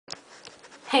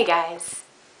Hey guys,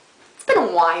 it's been a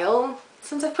while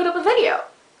since I've put up a video.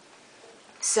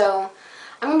 So,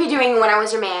 I'm going to be doing When I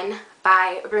Was Your Man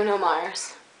by Bruno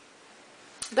Mars.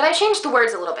 But I changed the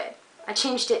words a little bit. I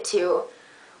changed it to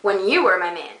When You Were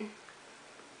My Man.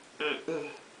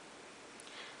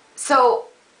 So,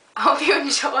 I hope you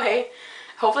enjoy.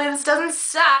 Hopefully this doesn't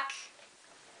suck.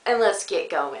 And let's get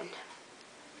going.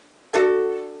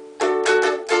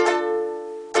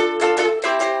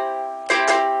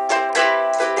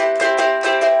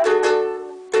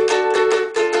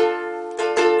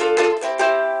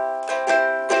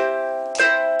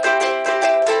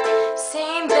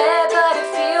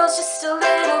 Just a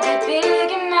little bit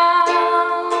bigger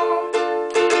now.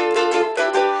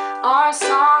 Our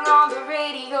song on the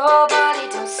radio, but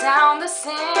it don't sound the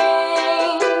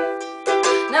same.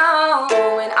 No,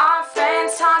 when our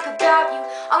friends talk about you,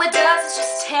 all it does is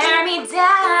just tear me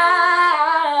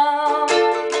down.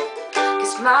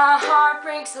 'Cause my heart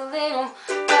breaks a little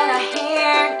when I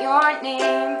hear your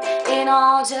name. It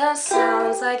all just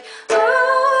sounds like ooh.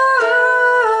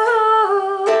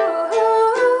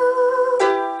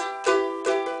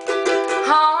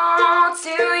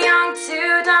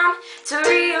 To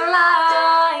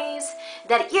realize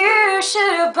that you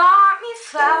should have bought me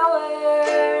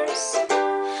flowers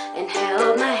and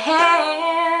held my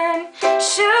hand.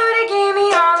 Should have gave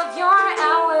me all of your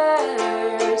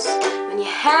hours when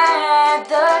you had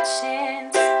the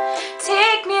chance.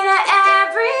 Take me to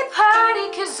every party,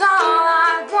 'cause all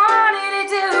I wanted to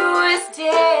do was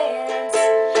dance.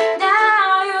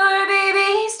 Now your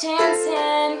baby's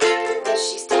dancing, but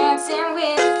she's dancing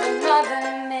with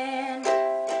another man.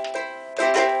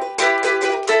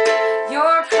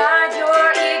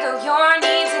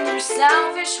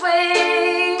 Selfish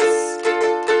ways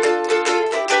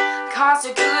caused a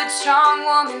good, strong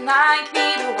woman like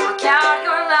me to walk out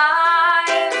your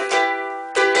life.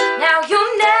 Now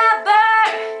you'll never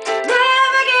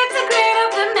get to clean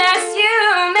up the mess you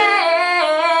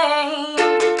made.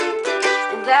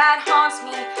 And that haunts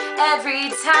me every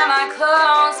time I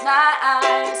close my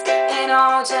eyes. It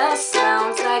all just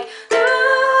sounds like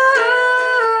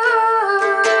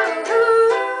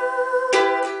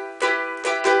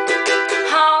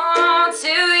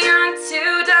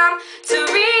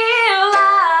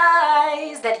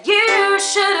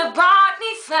should have bought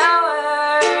me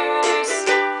flowers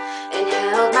and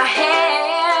held my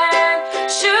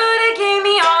hand. Should have gave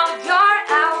me all of your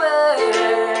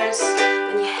hours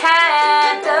when you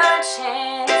had the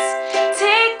chance.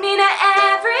 Take me to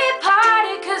every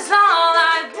party, 'cause all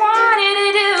I wanted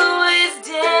to do was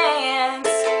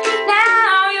dance.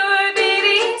 Now your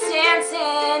baby's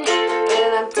dancing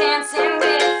and I'm dancing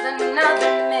with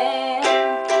another man.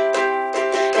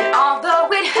 And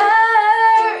although it hurts,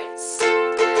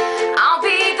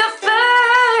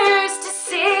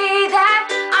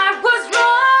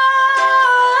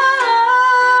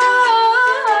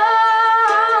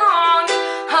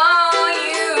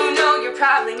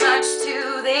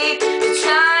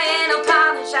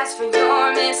 for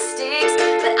your mistakes,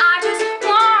 but I just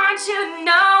want you to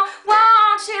know,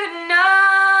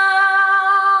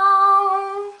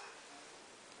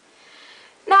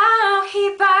 Now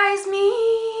he buys me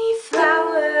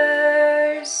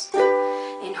flowers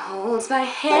and holds my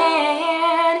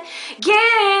hand,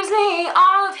 gives me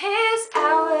all of his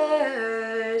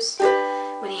hours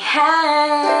when he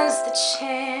has the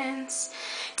chance.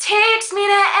 Takes me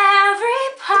to every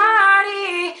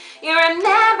party. You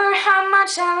remember how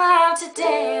much I love to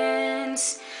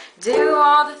dance. Do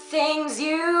all the things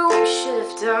you should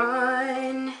have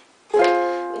done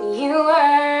when you were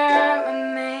a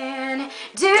man.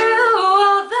 Do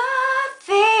all the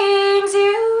things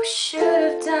you should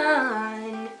have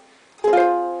done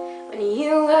when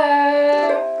you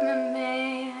were a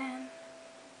man.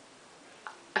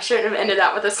 I shouldn't have ended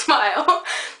that with a smile,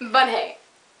 but hey,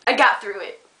 I got through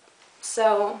it.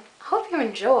 So, I hope you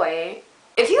enjoy.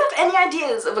 If you have any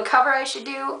ideas of a cover I should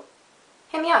do,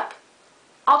 hit me up.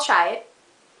 I'll try it.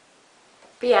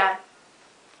 But yeah,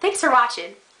 thanks for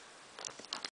watching.